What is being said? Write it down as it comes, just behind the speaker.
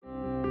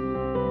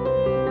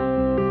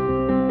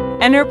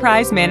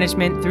Enterprise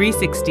Management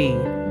 360,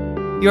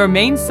 your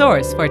main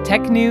source for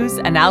tech news,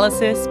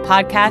 analysis,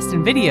 podcasts,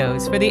 and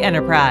videos for the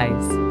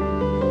enterprise.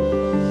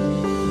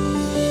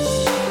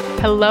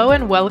 Hello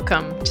and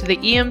welcome to the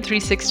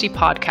EM360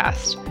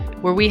 podcast,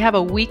 where we have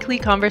a weekly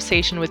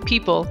conversation with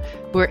people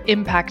who are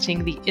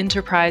impacting the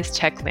enterprise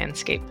tech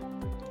landscape.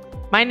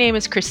 My name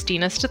is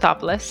Christina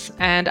Stathopoulos,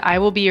 and I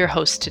will be your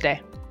host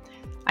today.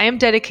 I am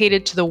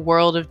dedicated to the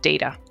world of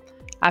data.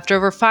 After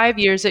over 5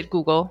 years at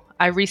Google,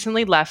 I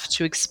recently left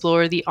to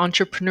explore the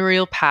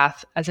entrepreneurial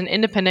path as an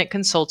independent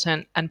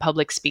consultant and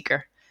public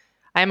speaker.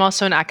 I am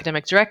also an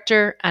academic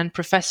director and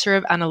professor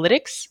of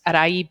analytics at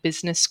IE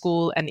Business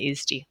School and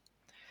ISD.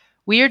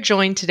 We are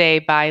joined today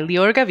by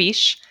Lior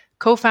Gavish,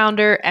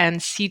 co-founder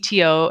and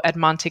CTO at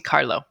Monte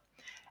Carlo.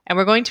 And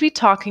we're going to be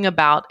talking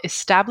about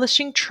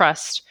establishing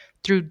trust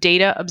through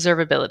data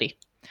observability.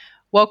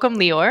 Welcome,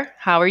 Lior.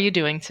 How are you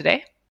doing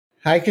today?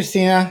 Hi,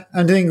 Christina.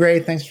 I'm doing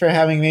great. Thanks for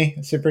having me.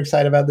 I'm super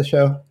excited about the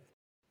show.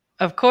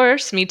 Of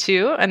course, me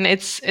too. And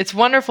it's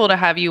wonderful to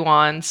have you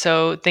on.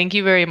 So thank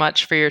you very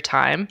much for your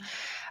time.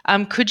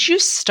 Could you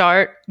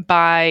start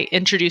by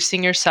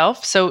introducing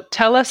yourself? So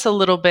tell us a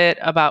little bit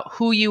about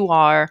who you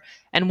are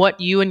and what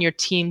you and your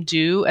team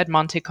do at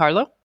Monte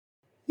Carlo.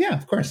 Yeah,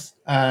 of course.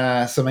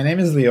 So my name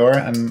is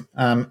Lior.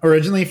 I'm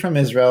originally from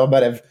Israel,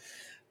 but I've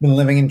been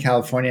living in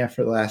California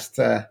for the last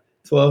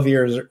 12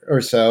 years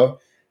or so.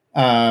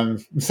 I'm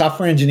a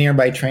software engineer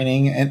by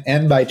training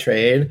and by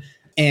trade.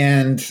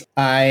 And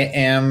I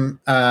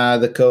am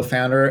the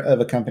co-founder of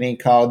a company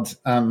called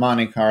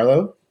Monte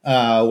Carlo.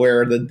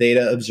 We're the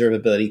data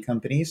observability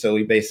company. So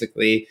we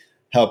basically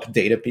help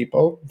data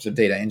people, so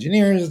data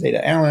engineers,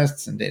 data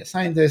analysts, and data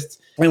scientists.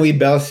 And we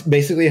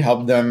basically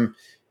help them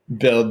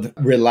build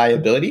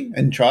reliability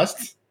and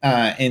trust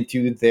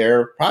into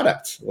their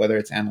products, whether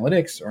it's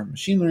analytics or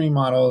machine learning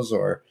models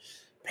or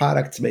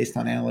products based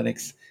on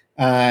analytics.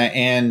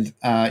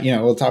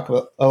 We'll talk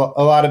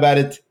a lot about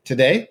it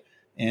today,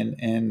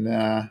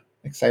 and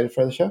excited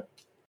for the show.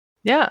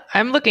 Yeah,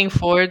 I'm looking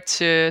forward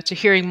to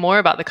hearing more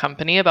about the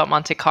company, about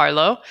Monte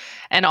Carlo,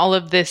 and all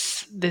of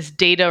this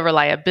data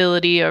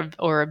reliability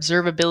or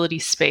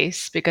observability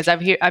space, because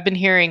I've been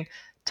hearing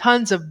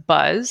tons of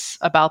buzz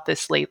about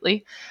this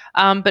lately.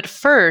 But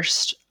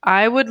first,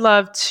 I would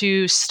love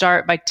to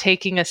start by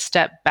taking a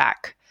step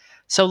back.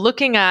 So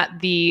looking at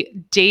the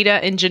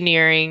data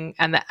engineering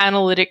and the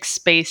analytics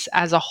space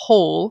as a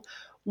whole,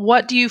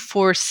 what do you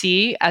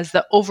foresee as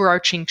the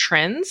overarching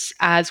trends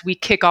as we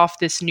kick off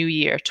this new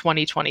year,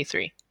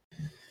 2023?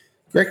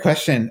 Great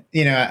question.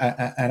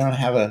 I don't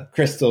have a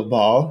crystal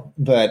ball,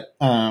 but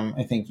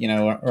I think,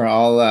 we're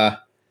all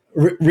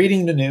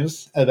reading the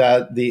news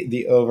about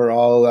the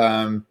overall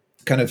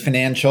kind of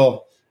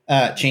financial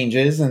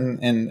changes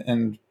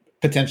and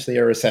potentially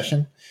a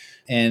recession.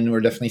 And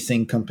we're definitely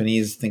seeing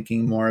companies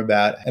thinking more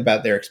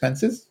about their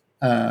expenses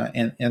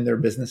and their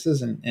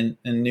businesses in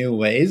new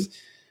ways.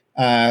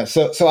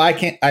 So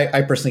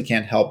I personally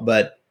can't help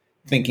but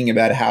thinking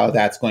about how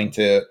that's going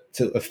to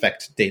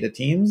affect data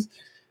teams.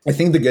 I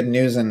think the good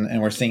news, and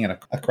we're seeing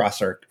it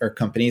across our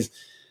companies,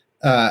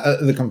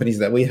 the companies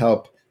that we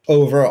help,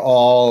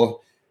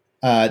 overall,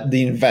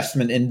 the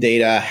investment in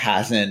data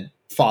hasn't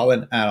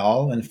fallen at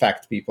all. In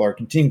fact, people are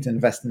continuing to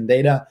invest in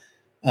data.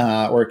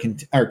 Or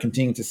are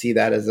continuing to see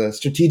that as a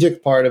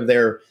strategic part of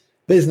their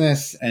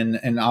business and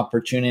an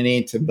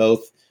opportunity to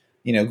both,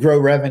 grow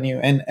revenue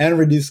and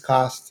reduce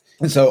costs.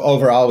 And so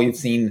overall, we've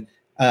seen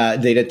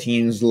data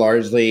teams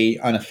largely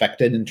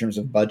unaffected in terms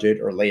of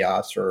budget or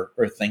layoffs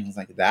or things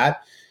like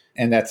that.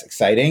 And that's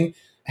exciting.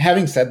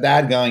 Having said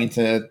that, going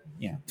into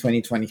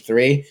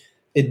 2023,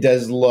 it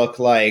does look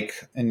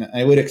like, and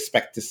I would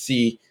expect to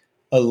see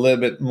a little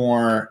bit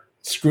more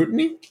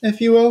scrutiny, if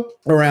you will,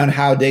 around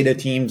how data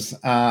teams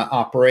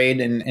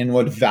operate and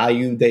what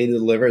value they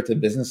deliver to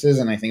businesses.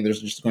 And I think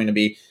there's just going to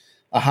be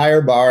a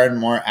higher bar and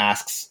more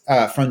asks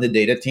from the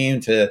data team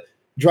to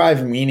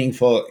drive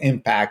meaningful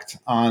impact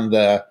on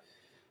the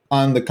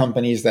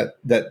companies that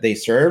they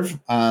serve,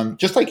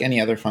 just like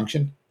any other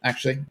function,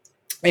 actually.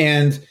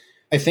 And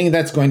I think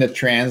that's going to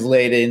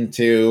translate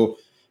into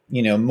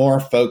more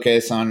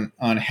focus on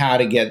how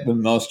to get the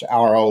most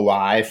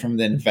ROI from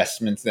the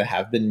investments that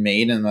have been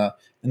made in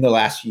the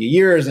last few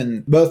years,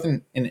 and both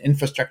in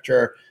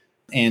infrastructure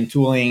and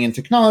tooling and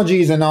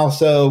technologies, and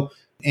also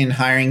in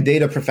hiring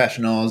data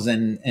professionals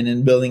and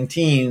in building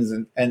teams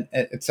and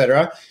et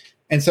cetera.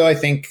 And so I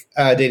think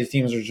data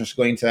teams are just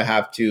going to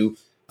have to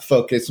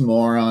focus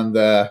more on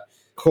the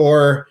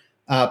core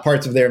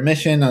parts of their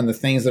mission, on the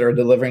things that are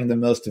delivering the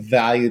most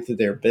value to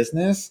their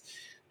business,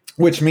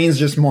 which means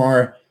just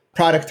more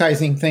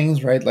productizing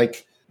things, right?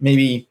 Like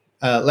maybe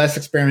less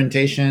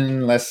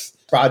experimentation, less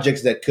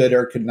projects that could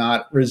or could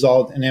not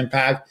result in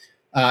impact,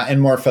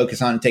 and more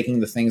focus on taking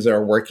the things that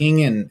are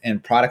working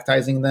and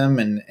productizing them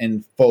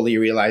and fully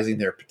realizing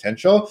their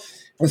potential.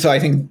 And so I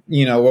think,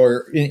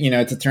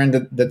 it's a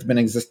trend that's been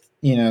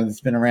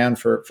it's been around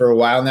for a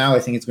while now. I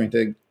think it's going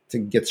to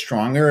get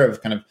stronger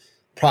of kind of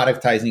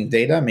productizing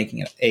data, making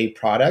it a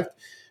product,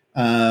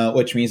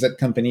 which means that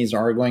companies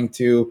are going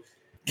to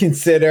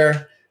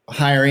consider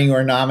hiring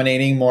or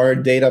nominating more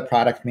data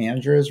product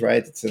managers,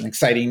 right? It's an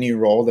exciting new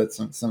role that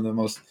some of the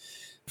most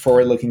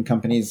forward-looking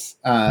companies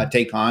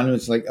take on.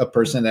 It's like a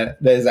person that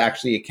is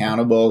actually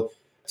accountable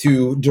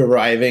to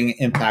deriving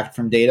impact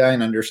from data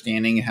and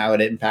understanding how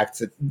it impacts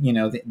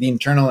the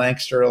internal and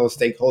external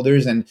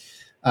stakeholders, and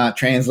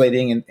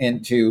translating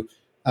into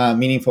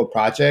meaningful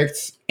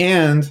projects.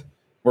 And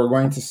we're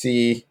going to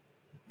see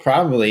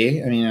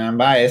probably, I'm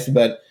biased,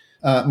 but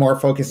more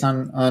focus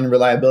on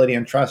reliability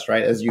and trust,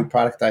 right? As you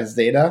productize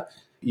data,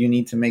 you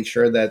need to make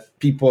sure that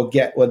people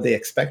get what they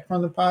expect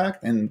from the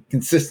product, and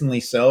consistently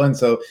so. And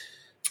so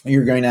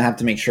you're going to have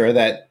to make sure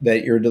that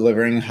you're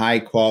delivering high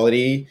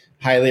quality,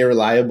 highly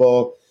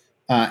reliable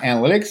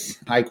analytics,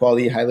 high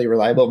quality, highly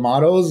reliable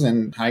models,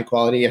 and high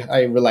quality,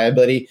 high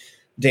reliability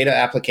data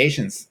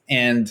applications.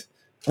 And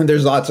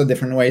there's lots of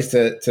different ways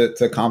to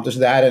accomplish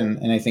that.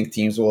 And I think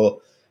teams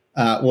will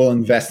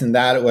invest in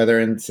that, whether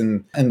it's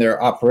in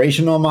their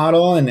operational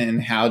model and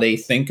in how they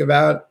think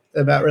about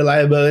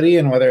reliability,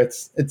 and whether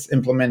it's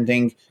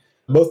implementing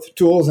both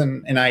tools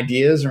and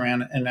ideas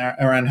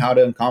around how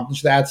to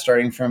accomplish that,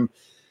 starting from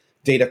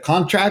data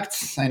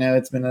contracts. I know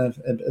it's been a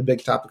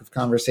big topic of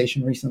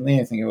conversation recently.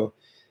 I think it will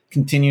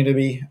continue to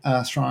be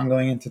strong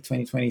going into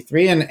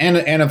 2023,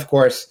 and of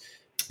course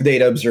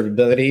data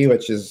observability,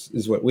 which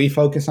is what we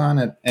focus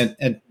on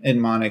in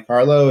Monte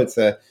Carlo. It's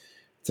a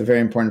very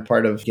important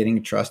part of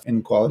getting trust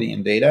and quality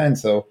in data. And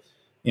so,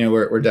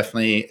 we're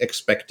definitely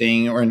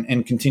expecting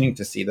and continuing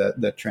to see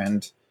the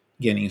trend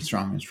getting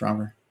stronger and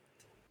stronger.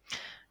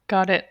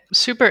 Got it.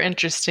 Super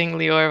interesting,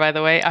 Lior, by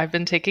the way. I've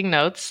been taking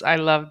notes. I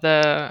love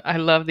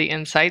the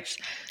insights.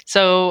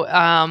 So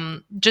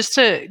just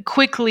to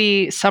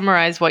quickly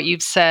summarize what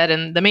you've said,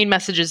 and the main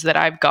messages that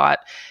I've got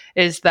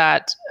is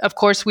that, of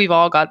course, we've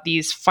all got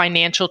these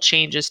financial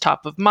changes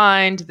top of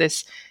mind,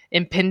 this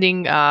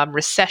impending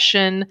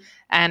recession,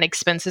 and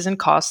expenses and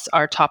costs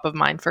are top of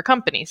mind for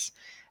companies.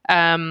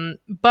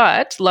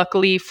 But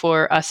luckily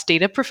for us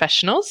data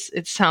professionals,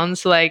 it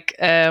sounds like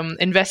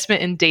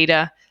investment in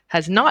data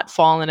has not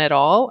fallen at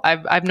all.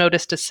 I've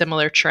noticed a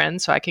similar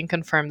trend, so I can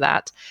confirm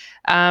that.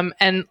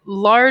 And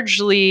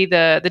largely,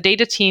 the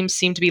data teams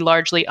seem to be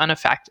largely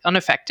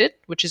unaffected,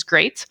 which is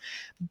great.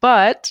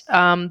 But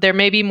there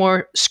may be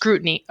more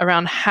scrutiny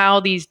around how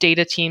these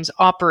data teams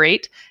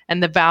operate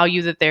and the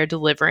value that they're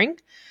delivering,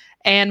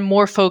 and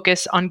more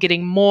focus on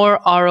getting more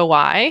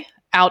ROI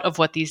out of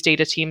what these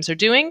data teams are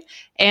doing,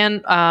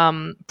 and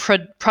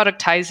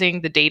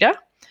productizing the data.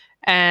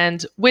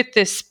 And with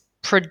this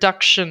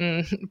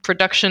production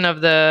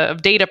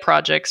of data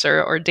projects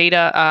or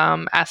data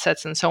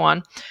assets and so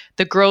on,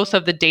 the growth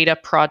of the data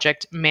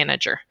project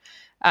manager.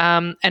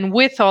 And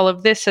with all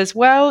of this as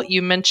well,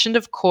 you mentioned,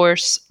 of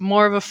course,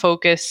 more of a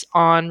focus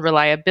on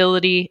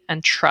reliability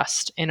and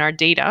trust in our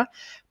data,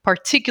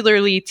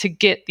 particularly to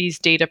get these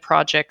data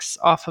projects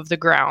off of the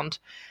ground.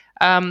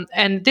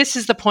 And this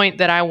is the point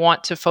that I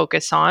want to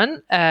focus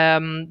on,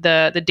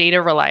 the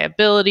data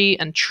reliability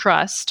and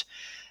trust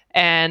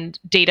and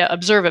data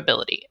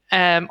observability.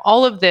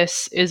 All of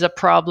this is a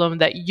problem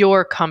that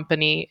your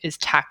company is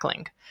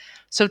tackling.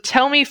 So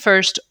tell me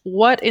first,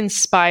 what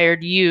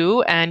inspired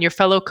you and your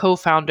fellow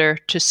co-founder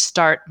to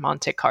start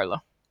Monte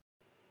Carlo?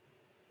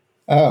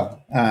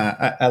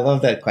 I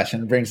love that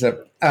question. It brings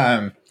up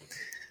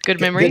good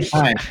memories.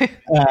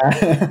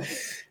 Good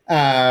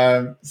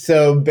time.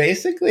 So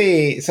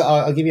basically,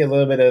 I'll give you a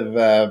little bit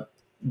of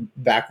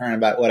background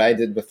about what I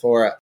did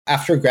before.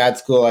 After grad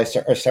school, I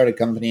started a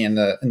company in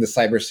the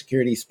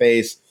cybersecurity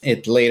space.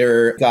 It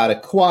later got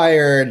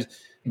acquired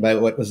by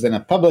what was then a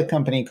public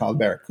company called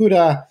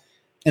Barracuda.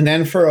 And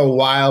then for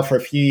a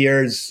few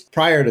years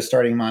prior to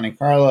starting Monte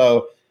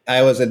Carlo,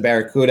 I was at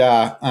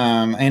Barracuda.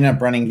 I ended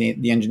up running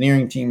the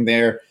engineering team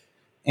there.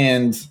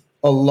 And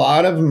a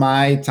lot of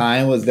my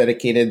time was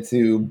dedicated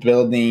to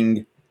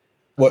building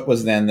what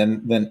was then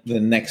the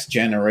next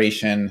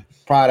generation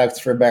products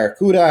for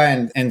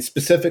Barracuda. And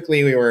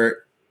specifically, we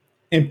were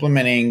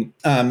implementing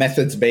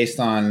methods based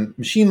on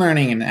machine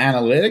learning and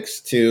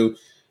analytics to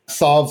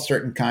solve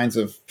certain kinds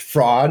of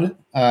fraud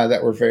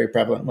that were very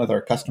prevalent with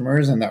our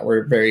customers and that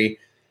were very,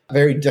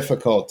 very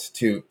difficult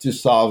to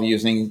solve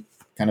using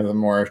kind of a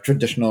more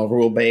traditional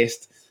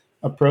rule-based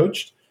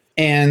approach.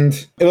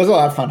 And it was a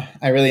lot of fun.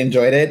 I really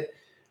enjoyed it.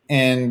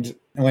 And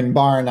when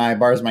Bar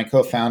is my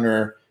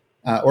co-founder,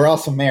 we're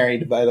also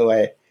married, by the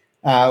way.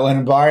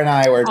 When Bar and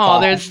I were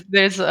talking,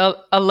 there's a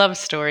love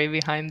story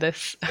behind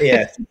this.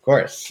 Yes, of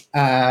course.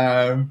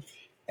 And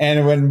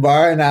when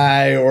Bar and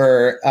I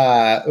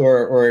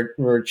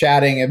were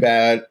chatting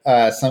about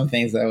some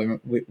things that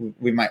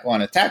we might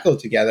want to tackle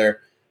together,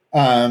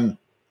 I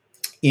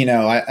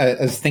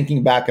was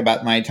thinking back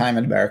about my time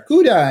at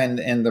Barracuda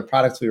and the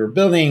products we were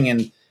building,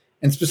 and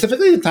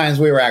specifically the times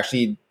we were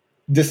actually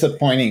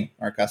disappointing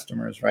our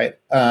customers, right?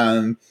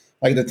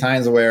 Like the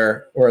times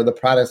where the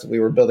products that we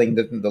were building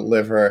didn't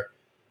deliver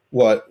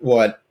what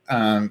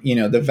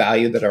the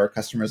value that our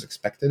customers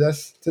expected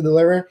us to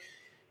deliver.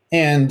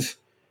 And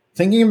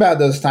thinking about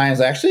those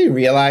times, I actually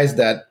realized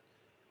that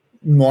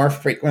more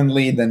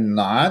frequently than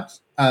not.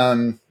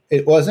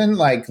 It wasn't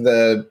like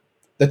the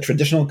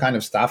traditional kind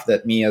of stuff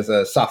that me as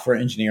a software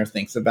engineer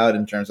thinks about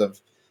in terms of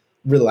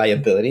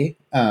reliability,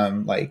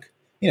 like,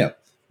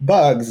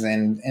 bugs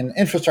and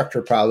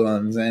infrastructure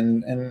problems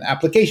and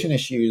application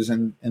issues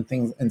and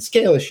things and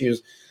scale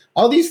issues.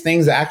 All these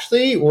things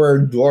actually were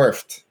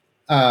dwarfed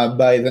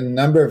by the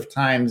number of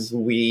times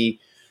we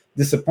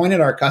disappointed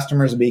our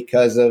customers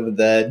because of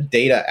the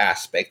data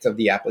aspect of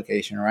the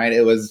application, right?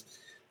 It was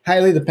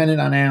highly dependent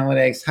on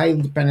analytics,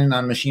 highly dependent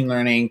on machine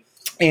learning.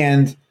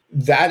 And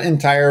that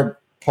entire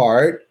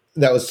part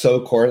that was so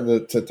core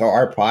to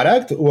our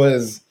product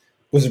was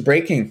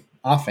breaking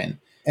often.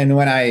 And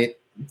when I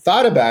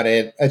thought about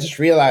it, I just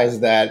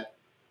realized that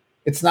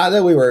it's not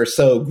that we were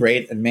so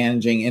great at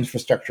managing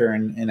infrastructure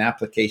and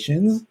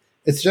applications.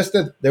 It's just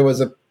that there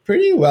was a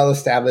pretty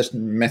well-established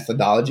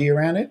methodology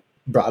around it,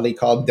 broadly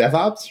called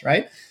DevOps,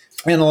 right?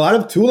 And a lot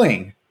of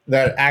tooling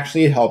that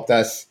actually helped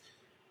us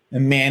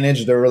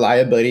manage the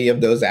reliability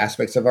of those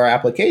aspects of our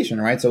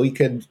application, right? So we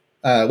could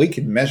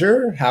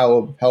measure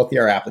how healthy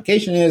our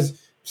application is. If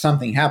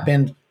something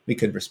happened, we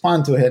could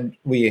respond to it.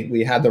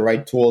 We had the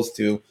right tools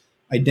to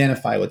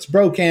identify what's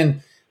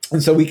broken,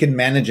 and so we could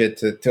manage it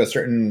to a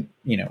certain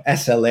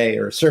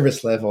SLA or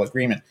service level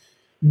agreement.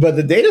 But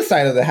the data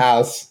side of the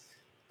house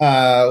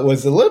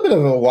was a little bit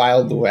of a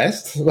wild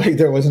west. Like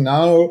there was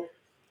no,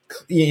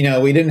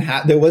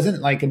 there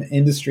wasn't like an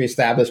industry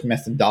established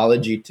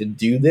methodology to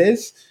do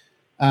this,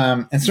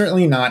 and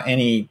certainly not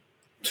any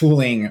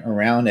tooling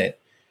around it.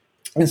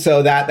 And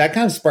so that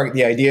kind of sparked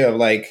the idea of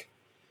like,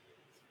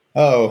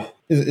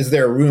 is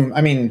there a room?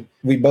 I mean,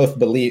 we both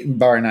believe,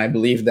 Bar and I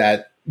believe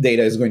that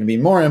data is going to be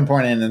more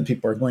important and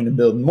people are going to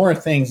build more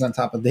things on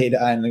top of data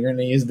and they're going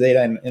to use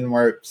data in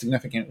more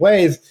significant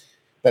ways.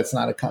 That's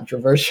not a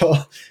controversial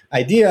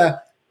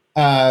idea.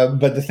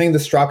 But the thing that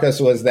struck us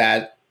was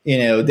that,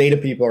 data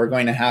people are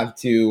going to have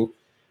to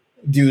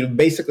do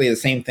basically the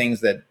same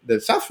things that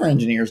the software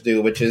engineers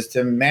do, which is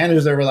to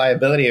manage the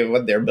reliability of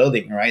what they're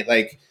building, right?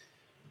 Like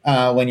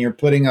when you're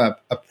putting a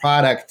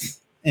product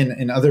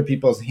in other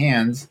people's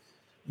hands,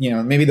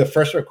 maybe the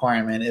first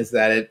requirement is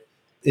that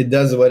it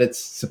does what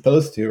it's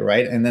supposed to,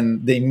 right? And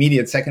then the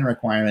immediate second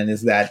requirement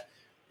is that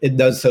it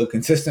does so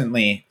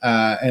consistently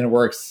and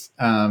works,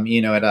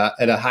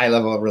 at a high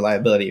level of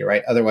reliability,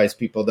 right? Otherwise,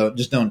 people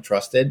don't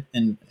trust it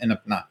and end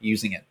up not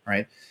using it,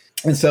 right?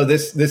 And so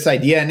this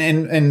idea,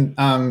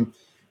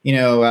 we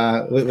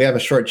have a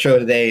short show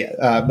today,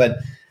 but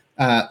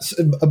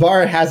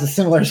Bar has a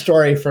similar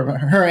story from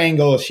her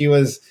angle. She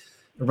was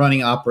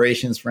running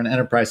operations for an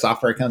enterprise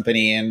software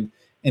company and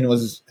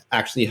was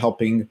actually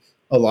helping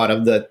a lot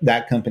of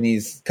that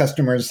company's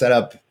customers set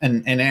up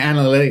an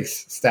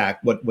analytics stack,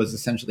 what was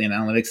essentially an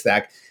analytics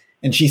stack.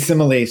 And she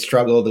similarly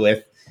struggled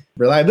with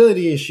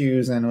reliability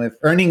issues and with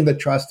earning the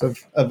trust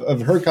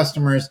of her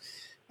customers.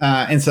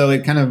 And so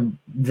it kind of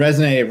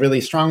resonated really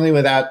strongly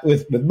with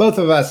both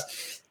of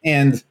us.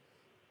 And,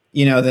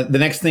 the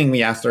next thing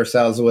we asked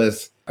ourselves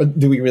was,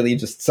 do we really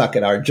just suck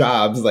at our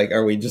jobs? Like,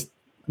 are we just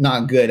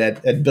not good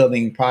at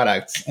building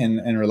products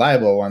and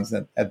reliable ones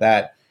at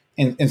that?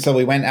 And so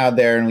we went out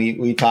there and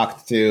we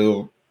talked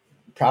to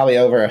probably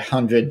over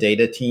 100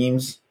 data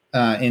teams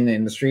in the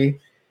industry.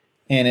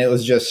 And it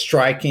was just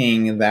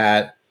striking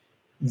that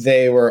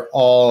they were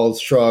all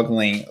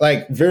struggling,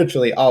 like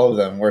virtually all of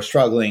them were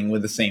struggling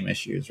with the same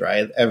issues,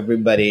 right?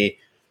 Everybody,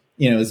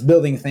 is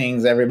building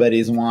things.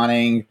 Everybody's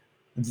wanting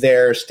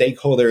their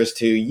stakeholders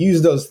to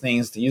use those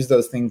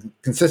things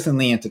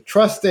consistently and to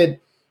trust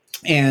it.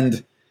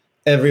 And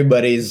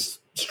everybody's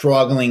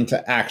struggling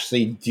to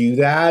actually do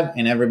that,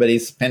 and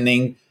everybody's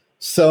spending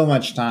so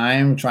much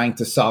time trying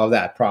to solve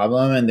that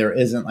problem, and there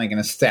isn't like an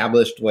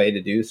established way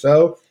to do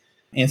so.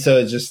 And so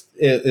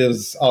it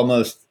was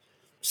almost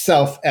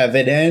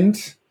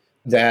self-evident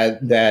that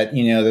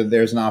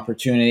there's an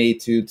opportunity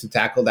to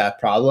tackle that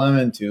problem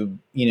and to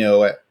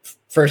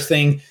first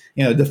thing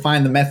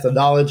define the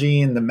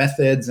methodology and the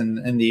methods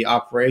and the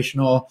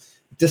operational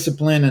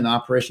discipline and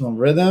operational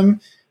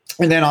rhythm.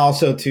 And then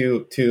also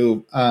to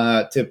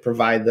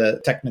provide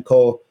the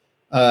technical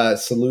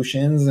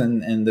solutions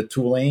and the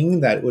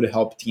tooling that would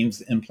help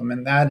teams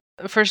implement that.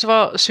 First of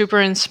all, super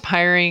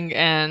inspiring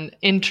and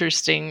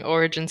interesting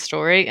origin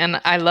story. And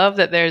I love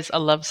that there's a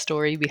love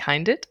story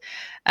behind it.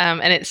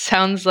 And it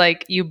sounds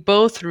like you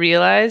both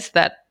realized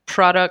that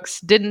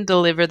products didn't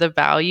deliver the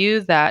value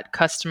that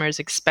customers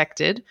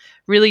expected,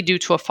 really due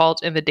to a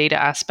fault in the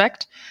data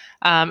aspect.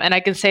 And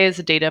I can say as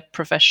a data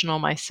professional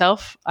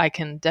myself, I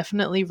can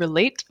definitely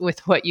relate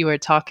with what you are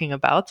talking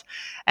about.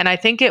 And I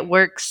think it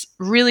works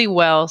really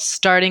well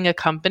starting a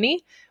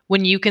company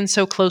when you can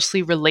so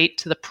closely relate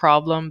to the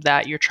problem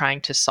that you're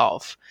trying to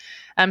solve.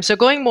 So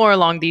going more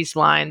along these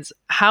lines,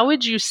 how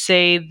would you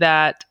say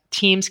that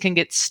teams can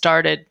get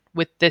started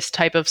with this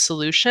type of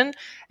solution?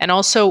 And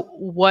also,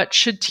 what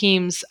should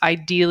teams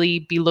ideally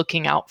be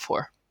looking out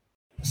for?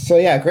 So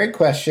yeah, great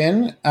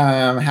question.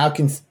 How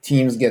can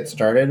teams get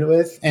started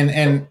with?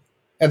 And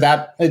at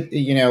that, at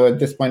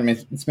this point,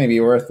 it's maybe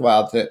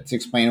worthwhile to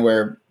explain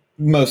where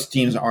most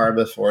teams are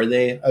before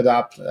they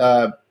adopt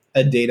a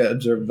data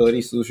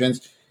observability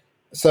solutions.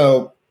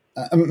 So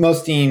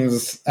most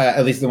teams,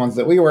 at least the ones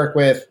that we work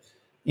with,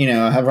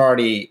 have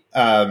already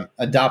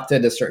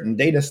adopted a certain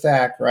data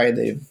stack, right?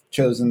 They've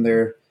chosen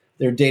their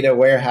data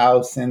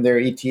warehouse and their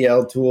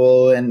ETL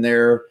tool and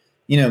their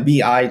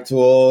BI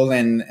tool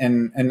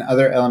and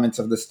other elements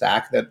of the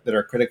stack that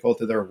are critical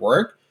to their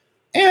work.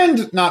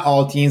 And not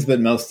all teams, but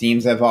most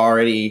teams have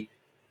already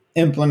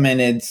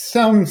implemented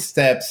some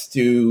steps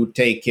to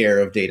take care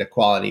of data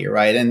quality,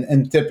 right?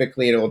 And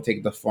typically it will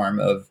take the form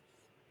of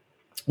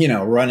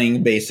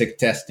running basic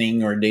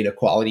testing or data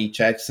quality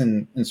checks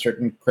in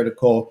certain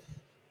critical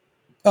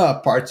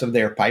parts of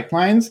their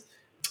pipelines,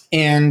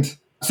 and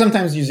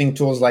sometimes using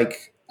tools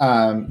like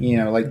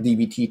like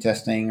DBT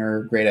testing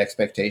or Great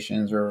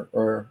Expectations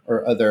or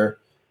other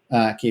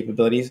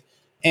capabilities.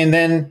 And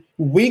then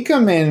we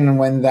come in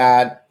when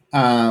that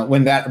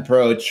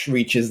approach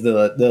reaches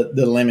the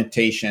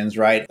limitations,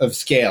 right, of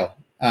scale,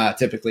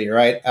 typically,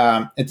 right?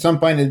 At some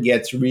point, it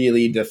gets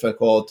really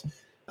difficult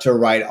to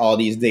write all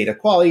these data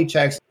quality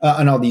checks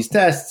and all these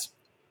tests.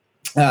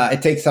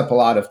 It takes up a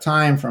lot of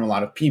time from a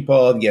lot of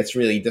people. It gets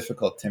really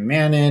difficult to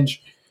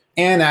manage.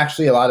 And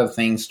actually, a lot of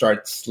things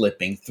start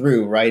slipping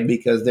through, right?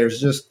 Because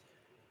there's just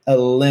a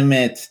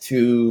limit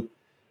to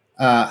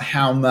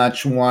how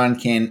much one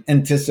can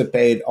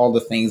anticipate all the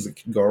things that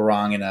could go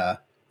wrong in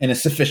a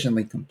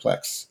sufficiently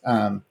complex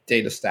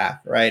data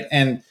stack, right?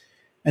 And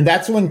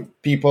that's when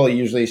people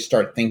usually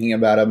start thinking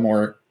about a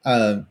more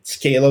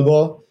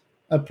scalable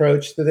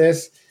approach to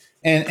this.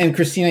 And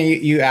Christina,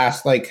 you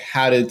asked, like,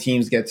 how do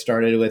teams get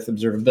started with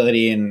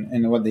observability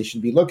and what they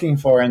should be looking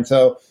for? And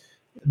so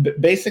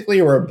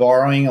basically, we're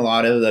borrowing a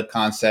lot of the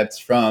concepts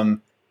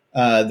from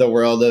the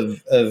world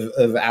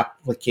of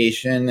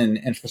application and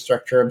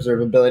infrastructure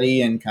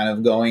observability, and kind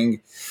of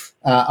going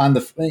on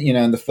the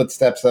in the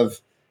footsteps of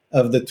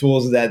the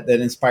tools that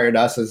inspired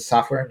us as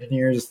software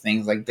engineers,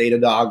 things like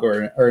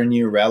Datadog or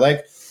New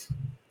Relic.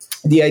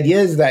 The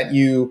idea is that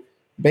you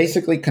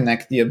basically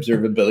connect the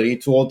observability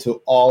tool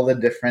to all the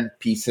different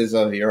pieces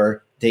of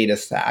your data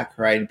stack,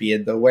 right? Be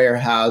it the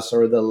warehouse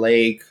or the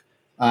lake,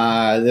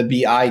 the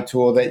BI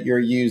tool that you're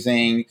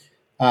using,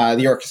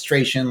 the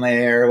orchestration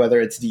layer,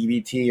 whether it's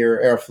dbt or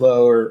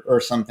Airflow or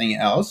something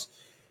else.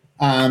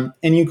 And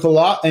you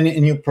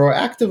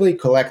proactively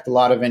collect a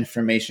lot of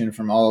information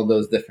from all of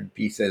those different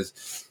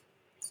pieces.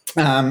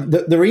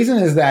 The reason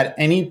is that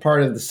any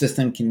part of the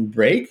system can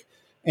break,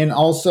 and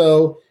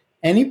also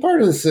any part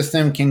of the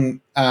system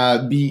can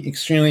be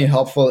extremely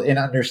helpful in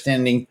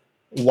understanding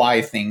why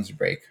things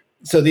break.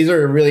 So these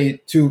are really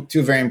two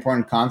very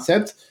important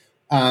concepts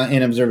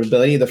in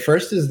observability. The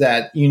first is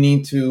that you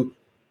need to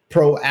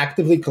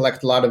proactively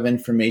collect a lot of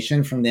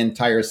information from the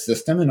entire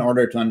system in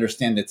order to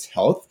understand its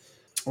health.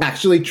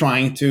 Actually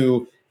trying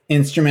to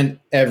instrument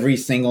every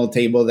single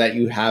table that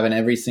you have and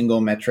every single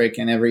metric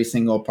and every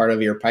single part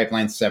of your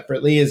pipeline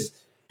separately is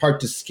hard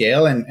to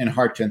scale and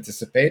hard to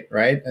anticipate,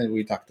 right? And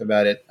we talked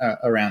about it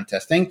around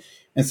testing.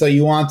 And so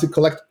you want to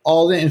collect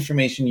all the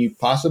information you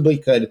possibly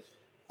could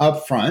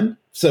up front,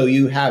 so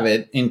you have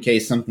it in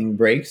case something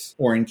breaks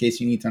or in case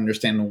you need to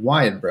understand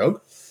why it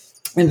broke.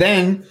 And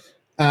then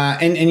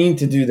and you need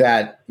to do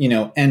that,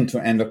 end to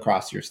end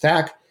across your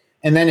stack.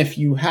 And then if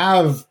you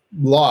have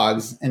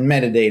logs and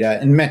metadata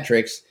and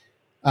metrics,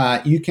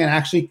 you can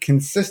actually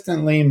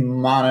consistently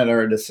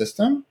monitor the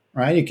system,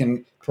 right? You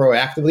can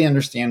proactively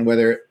understand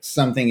whether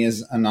something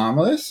is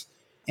anomalous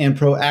and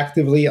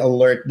proactively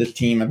alert the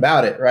team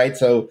about it, right?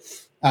 So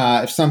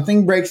if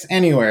something breaks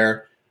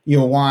anywhere,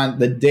 you'll want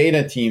the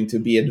data team to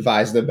be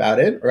advised about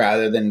it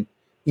rather than,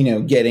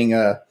 getting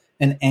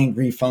an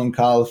angry phone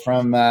call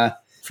from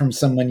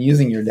someone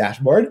using your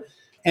dashboard.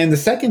 And the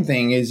second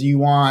thing is you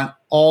want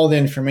all the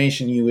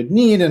information you would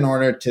need in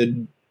order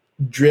to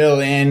drill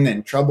in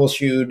and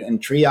troubleshoot and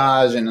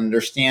triage and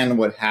understand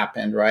what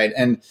happened, right?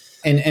 And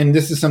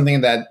this is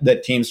something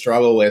that teams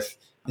struggle with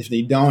if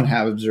they don't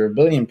have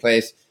observability in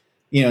place.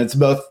 It's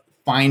both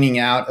finding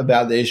out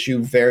about the issue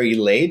very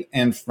late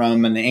and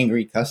from an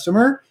angry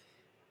customer,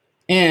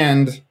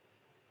 and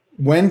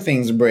when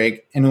things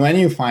break and when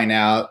you find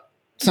out,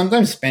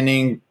 sometimes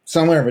spending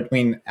somewhere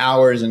between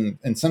hours and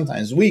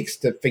sometimes weeks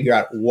to figure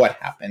out what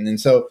happened. And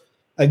so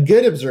a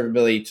good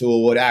observability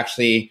tool would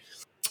actually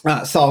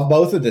solve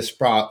both of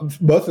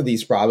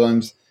these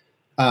problems,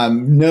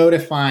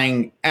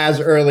 notifying as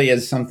early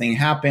as something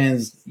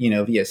happens,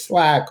 via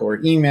Slack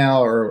or email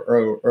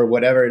or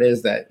whatever it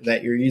is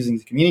that you're using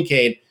to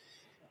communicate,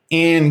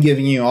 and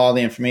giving you all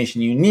the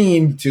information you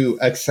need to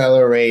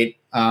accelerate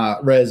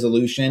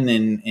resolution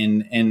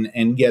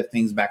and get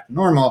things back to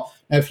normal.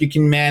 Now, if you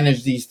can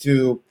manage these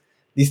two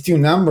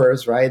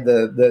numbers, right,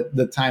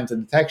 the time to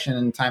detection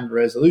and time to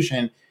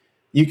resolution,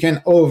 you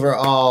can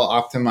overall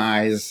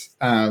optimize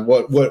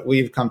what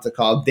we've come to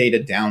call data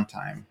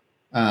downtime,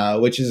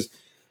 which is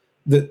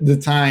the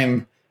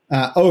time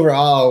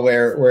overall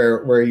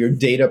where your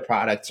data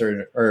products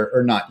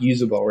are not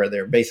usable, where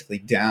they're basically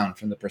down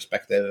from the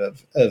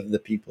perspective of the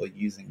people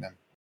using them.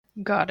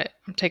 Got it.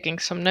 I'm taking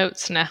some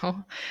notes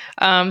now.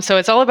 So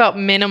it's all about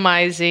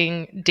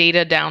minimizing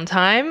data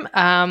downtime.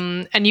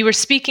 And you were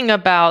speaking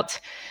about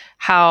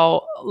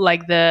how,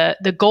 like,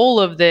 the goal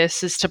of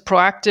this is to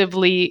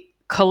proactively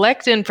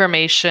collect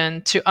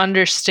information to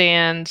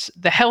understand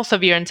the health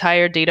of your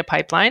entire data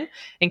pipeline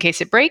in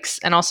case it breaks,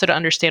 and also to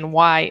understand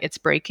why it's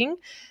breaking.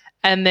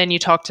 And then you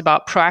talked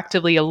about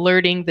proactively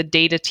alerting the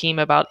data team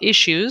about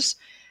issues.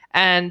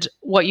 And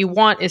what you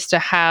want is to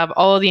have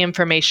all of the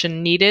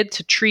information needed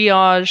to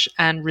triage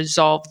and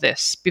resolve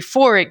this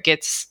before it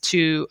gets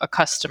to a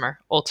customer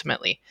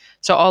ultimately.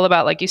 So, all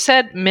about, like you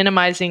said,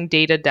 minimizing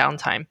data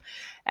downtime.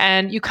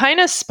 And you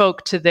kind of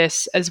spoke to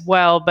this as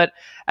well, but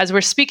as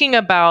we're speaking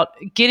about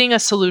getting a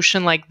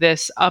solution like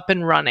this up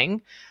and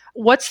running,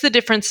 what's the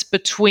difference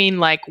between,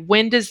 like,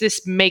 when does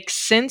this make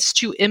sense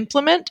to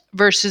implement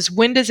versus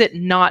when does it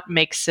not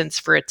make sense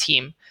for a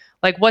team?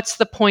 Like, what's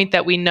the point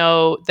that we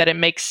know that it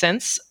makes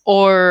sense,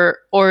 or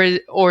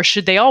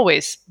should they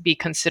always be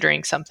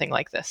considering something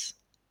like this?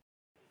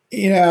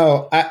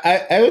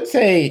 I would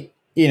say,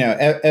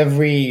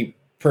 every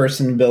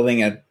person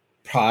building a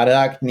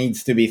product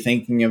needs to be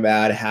thinking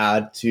about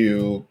how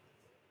to,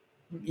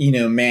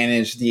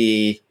 manage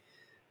the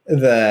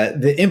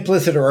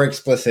implicit or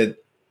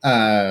explicit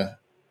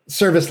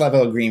service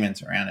level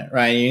agreements around it,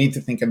 right? You need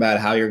to think about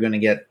how you're going to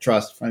get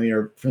trust from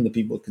the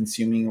people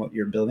consuming what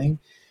you're building.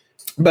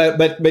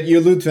 But you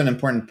allude to an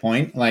important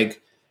point.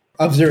 Like,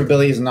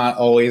 observability is not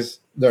always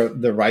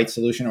the right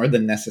solution or the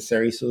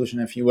necessary solution,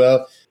 if you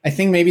will. I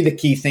think maybe the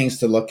key things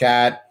to look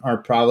at are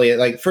probably,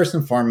 like, first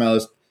and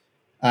foremost,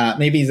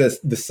 maybe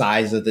the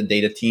size of the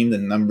data team, the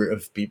number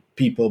of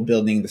people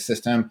building the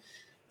system.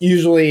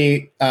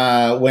 Usually,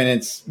 when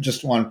it's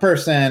just one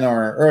person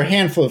or a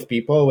handful of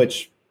people,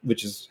 which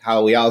is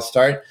how we all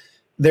start,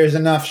 there's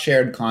enough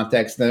shared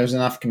context, there's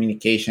enough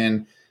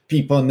communication.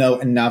 People know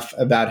enough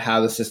about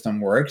how the system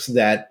works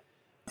that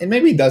it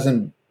maybe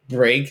doesn't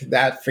break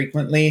that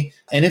frequently.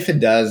 And if it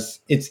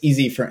does, it's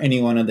easy for any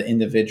one of the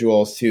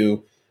individuals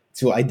to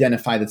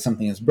identify that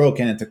something is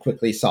broken and to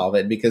quickly solve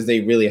it because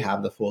they really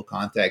have the full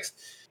context.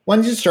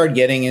 Once you start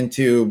getting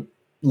into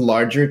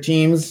larger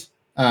teams,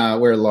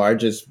 where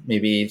large is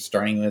maybe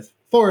starting with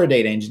 4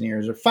 data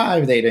engineers or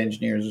 5 data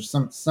engineers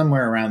or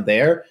somewhere around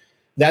there,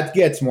 that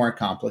gets more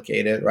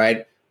complicated,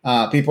 right?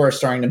 People are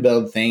starting to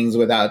build things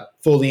without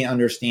fully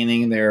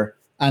understanding their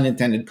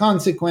unintended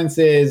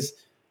consequences.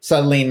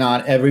 Suddenly,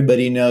 not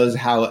everybody knows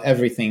how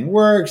everything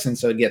works. And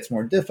so it gets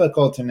more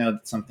difficult to know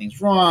that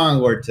something's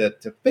wrong or to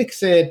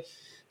fix it.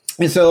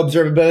 And so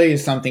observability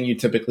is something you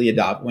typically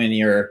adopt when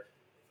you're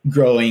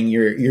growing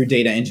your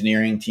data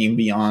engineering team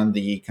beyond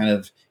the kind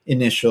of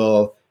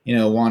initial,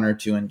 1 or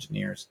 2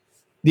 engineers.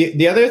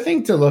 The other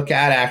thing to look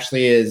at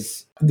actually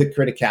is the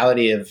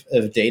criticality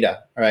of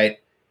data, right?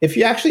 If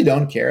you actually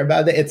don't care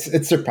about it,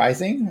 it's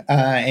surprising,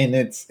 and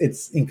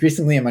it's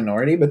increasingly a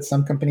minority. But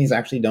some companies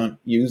actually don't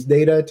use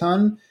data a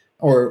ton,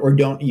 or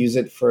don't use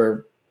it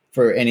for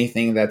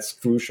anything that's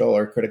crucial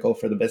or critical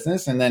for the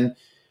business. And then,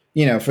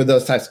 for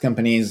those types of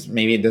companies,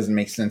 maybe it doesn't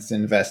make sense to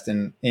invest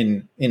in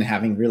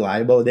having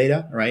reliable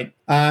data, right?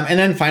 And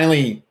then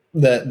finally,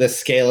 the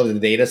scale of the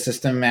data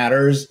system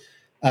matters.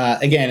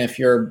 Again,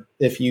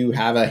 if you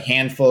have a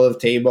handful of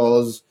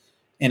tables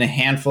and a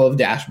handful of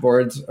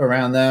dashboards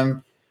around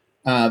them,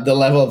 the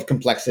level of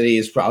complexity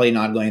is probably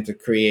not going to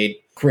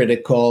create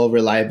critical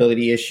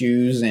reliability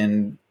issues,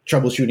 and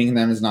troubleshooting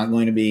them is not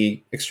going to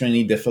be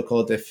extremely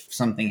difficult if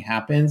something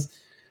happens.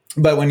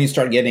 But when you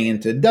start getting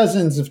into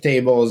dozens of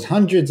tables,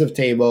 hundreds of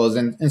tables,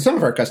 and some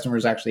of our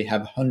customers actually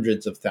have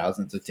hundreds of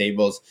thousands of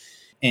tables,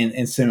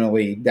 and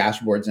similarly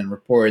dashboards and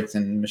reports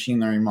and machine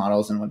learning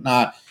models and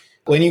whatnot,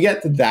 when you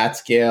get to that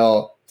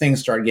scale, things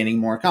start getting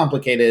more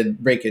complicated.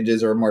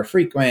 Breakages are more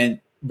frequent.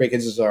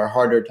 Breakages are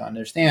harder to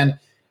understand.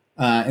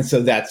 And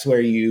so that's where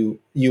you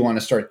want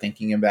to start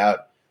thinking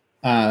about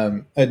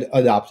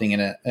adopting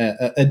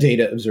a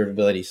data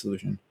observability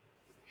solution.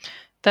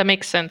 That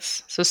makes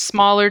sense. So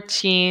smaller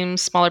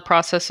teams, smaller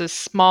processes,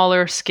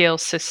 smaller scale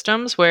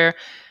systems where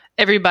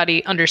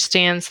everybody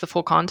understands the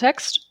full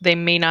context. They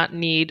may not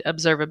need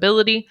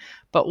observability,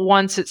 but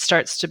once it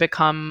starts to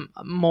become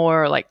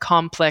more like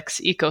complex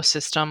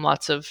ecosystem,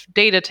 lots of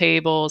data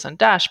tables and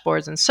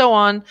dashboards and so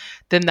on,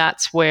 then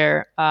that's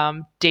where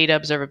data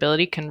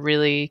observability can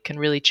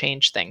really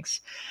change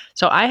things.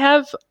 So I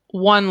have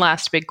one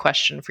last big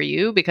question for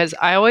you, because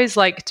I always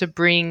like to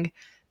bring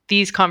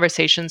these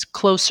conversations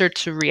closer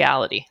to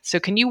reality. So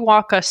can you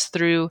walk us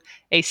through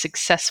a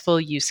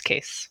successful use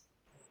case?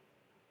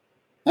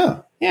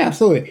 Oh, yeah,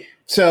 absolutely.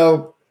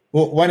 So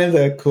one of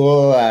the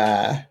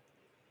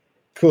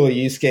cool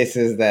use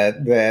cases that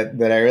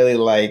I really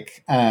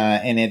like,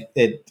 and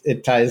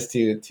it ties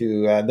to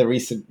the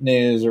recent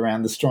news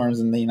around the storms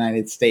in the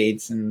United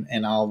States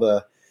and all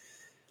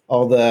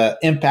the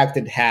impact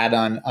it had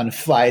on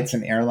flights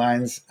and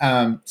airlines.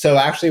 So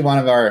actually, one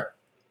of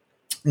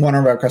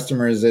our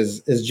customers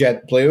is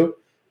JetBlue.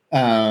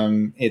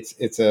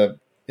 It's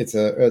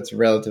a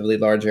relatively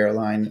large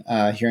airline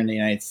here in the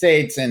United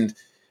States, and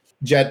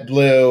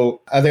JetBlue,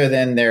 other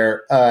than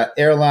their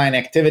airline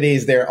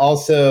activities,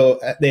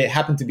 they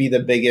happen to be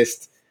the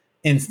biggest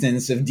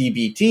instance of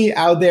DBT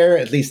out there,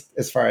 at least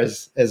as far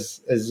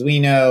as we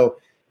know.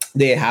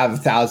 They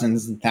have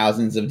thousands and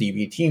thousands of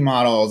DBT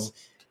models.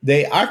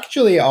 They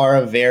actually are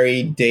a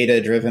very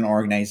data-driven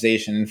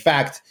organization. In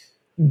fact,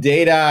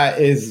 data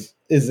is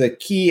a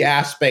key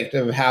aspect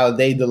of how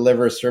they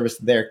deliver service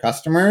to their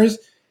customers.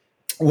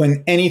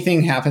 When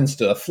anything happens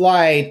to a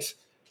flight,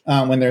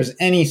 when there's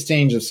any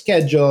change of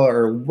schedule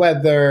or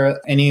weather,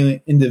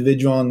 any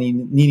individual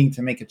needing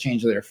to make a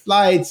change of their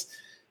flights,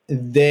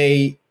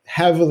 they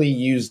heavily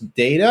use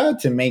data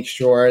to make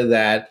sure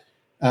that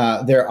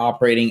they're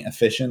operating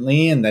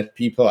efficiently and that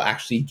people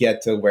actually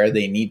get to where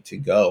they need to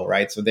go,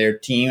 right? So their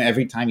team,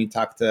 every time you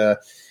talk to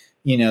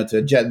a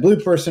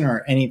JetBlue person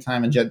or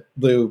anytime a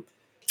JetBlue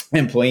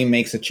employee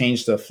makes a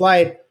change to a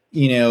flight,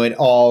 it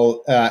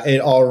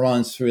all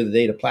runs through the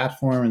data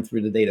platform and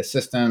through the data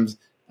systems,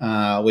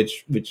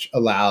 which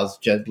allows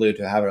JetBlue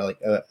to have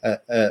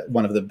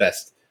one of the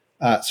best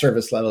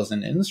service levels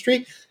in the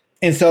industry.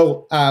 And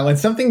so when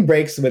something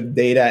breaks with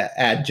data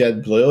at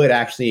JetBlue, it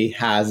actually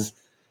has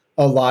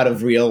a lot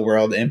of real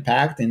world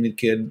impact, and it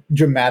could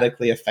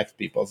dramatically affect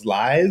people's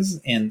lives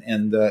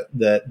and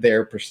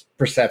their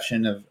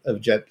perception of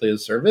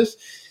JetBlue's service.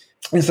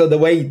 And so the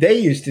way they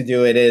used to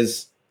do it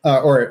is,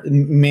 or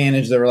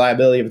manage the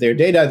reliability of their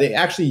data, they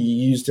actually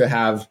used to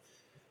have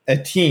a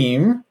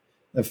team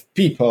of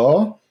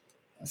people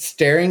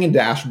staring at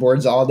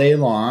dashboards all day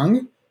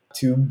long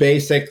to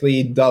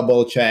basically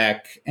double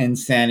check and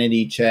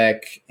sanity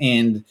check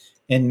and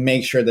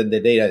make sure that the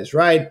data is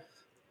right.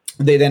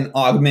 They then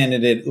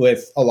augmented it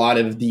with a lot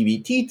of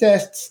DBT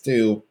tests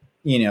to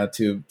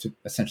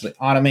essentially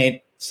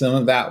automate some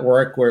of that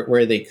work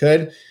where they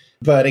could.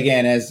 But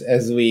again,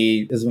 as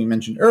we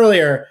mentioned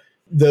earlier,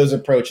 those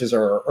approaches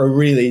are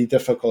really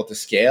difficult to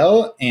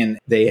scale, and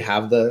they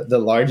have the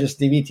largest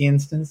DBT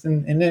instance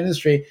in the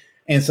industry.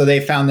 And so they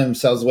found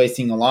themselves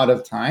wasting a lot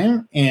of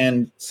time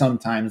and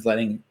sometimes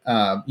letting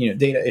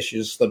data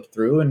issues slip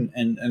through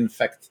and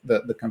affect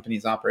the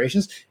company's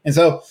operations. And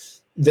so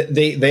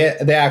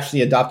they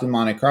actually adopted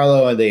Monte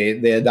Carlo.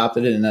 They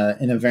adopted it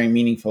in a very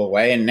meaningful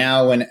way. And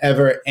now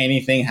whenever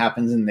anything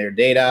happens in their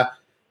data,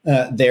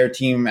 their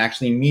team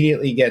actually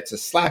immediately gets a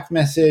Slack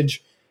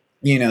message.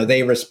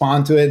 They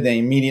respond to it. They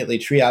immediately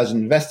triage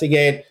and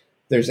investigate. If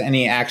there's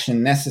any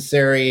action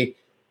necessary,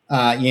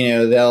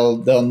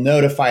 they'll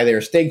notify their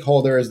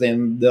stakeholders.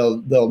 Then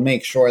they'll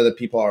make sure that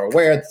people are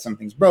aware that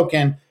something's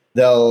broken.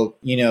 They'll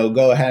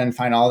go ahead and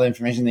find all the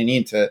information they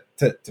need to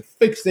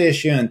fix the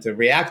issue and to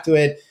react to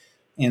it.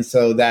 And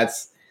so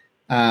that's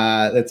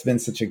been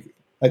such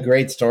a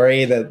great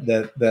story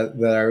that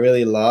I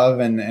really love,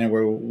 and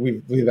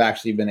we've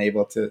actually been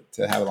able to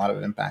have a lot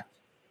of impact.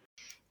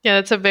 Yeah,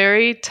 that's a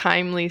very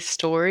timely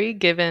story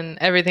given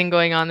everything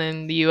going on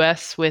in the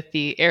US with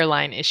the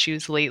airline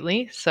issues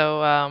lately.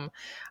 So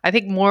I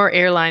think more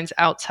airlines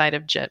outside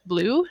of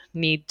JetBlue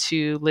need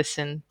to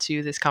listen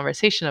to this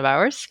conversation of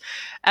ours.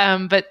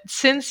 But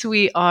since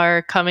we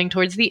are coming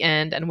towards the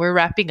end and we're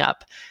wrapping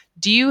up,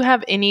 do you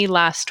have any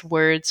last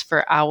words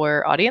for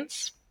our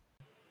audience?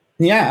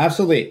 Yeah,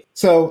 absolutely.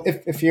 So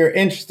if you're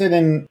interested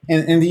in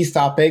these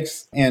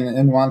topics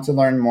and want to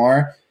learn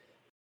more,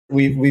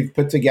 we've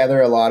put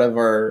together a lot of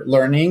our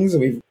learnings.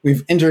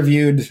 We've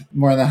interviewed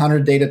more than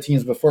 100 data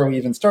teams before we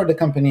even started the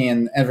company,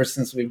 and ever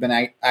since we've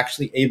been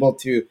actually able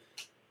to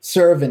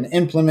serve and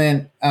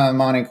implement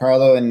Monte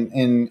Carlo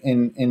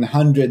in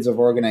hundreds of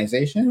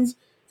organizations.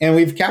 And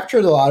we've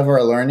captured a lot of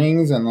our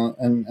learnings and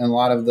a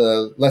lot of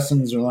the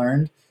lessons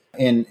learned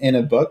in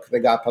a book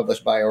that got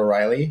published by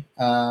O'Reilly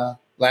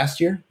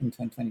last year in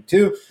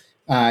 2022.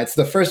 It's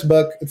the first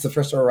book. It's the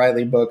first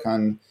O'Reilly book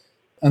on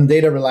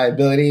data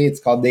reliability. It's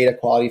called Data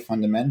Quality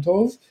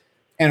Fundamentals.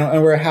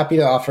 And we're happy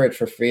to offer it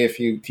for free. If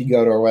you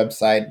go to our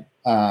website,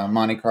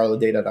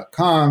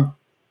 montecarlodata.com,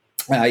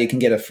 you can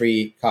get a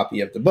free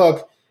copy of the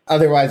book.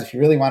 Otherwise, if you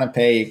really want to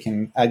pay, you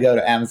can go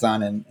to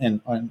Amazon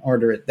and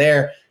order it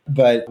there.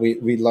 But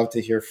we'd love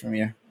to hear from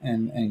you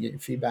and get your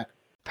feedback.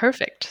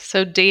 Perfect.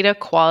 So Data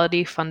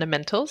Quality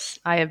Fundamentals.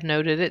 I have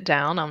noted it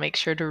down. I'll make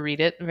sure to read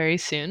it very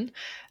soon.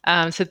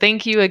 So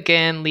thank you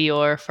again,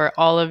 Lior, for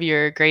all of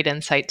your great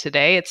insight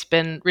today. It's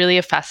been really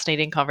a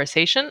fascinating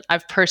conversation.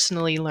 I've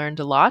personally learned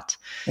a lot.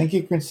 Thank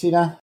you,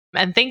 Christina.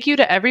 And thank you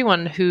to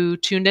everyone who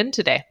tuned in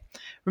today.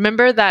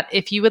 Remember that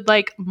if you would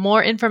like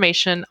more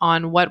information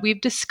on what we've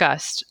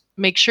discussed,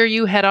 make sure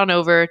you head on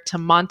over to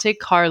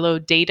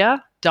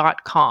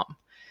montecarlodata.com.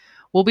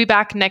 We'll be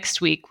back next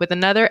week with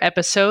another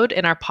episode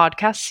in our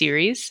podcast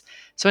series.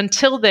 So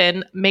until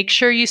then, make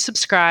sure you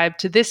subscribe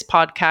to this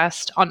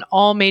podcast on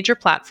all major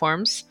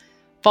platforms.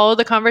 Follow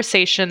the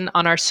conversation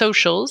on our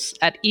socials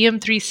at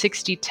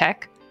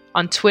EM360Tech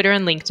on Twitter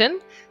and LinkedIn.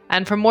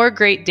 And for more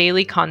great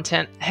daily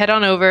content, head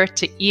on over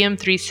to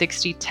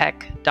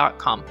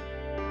em360tech.com.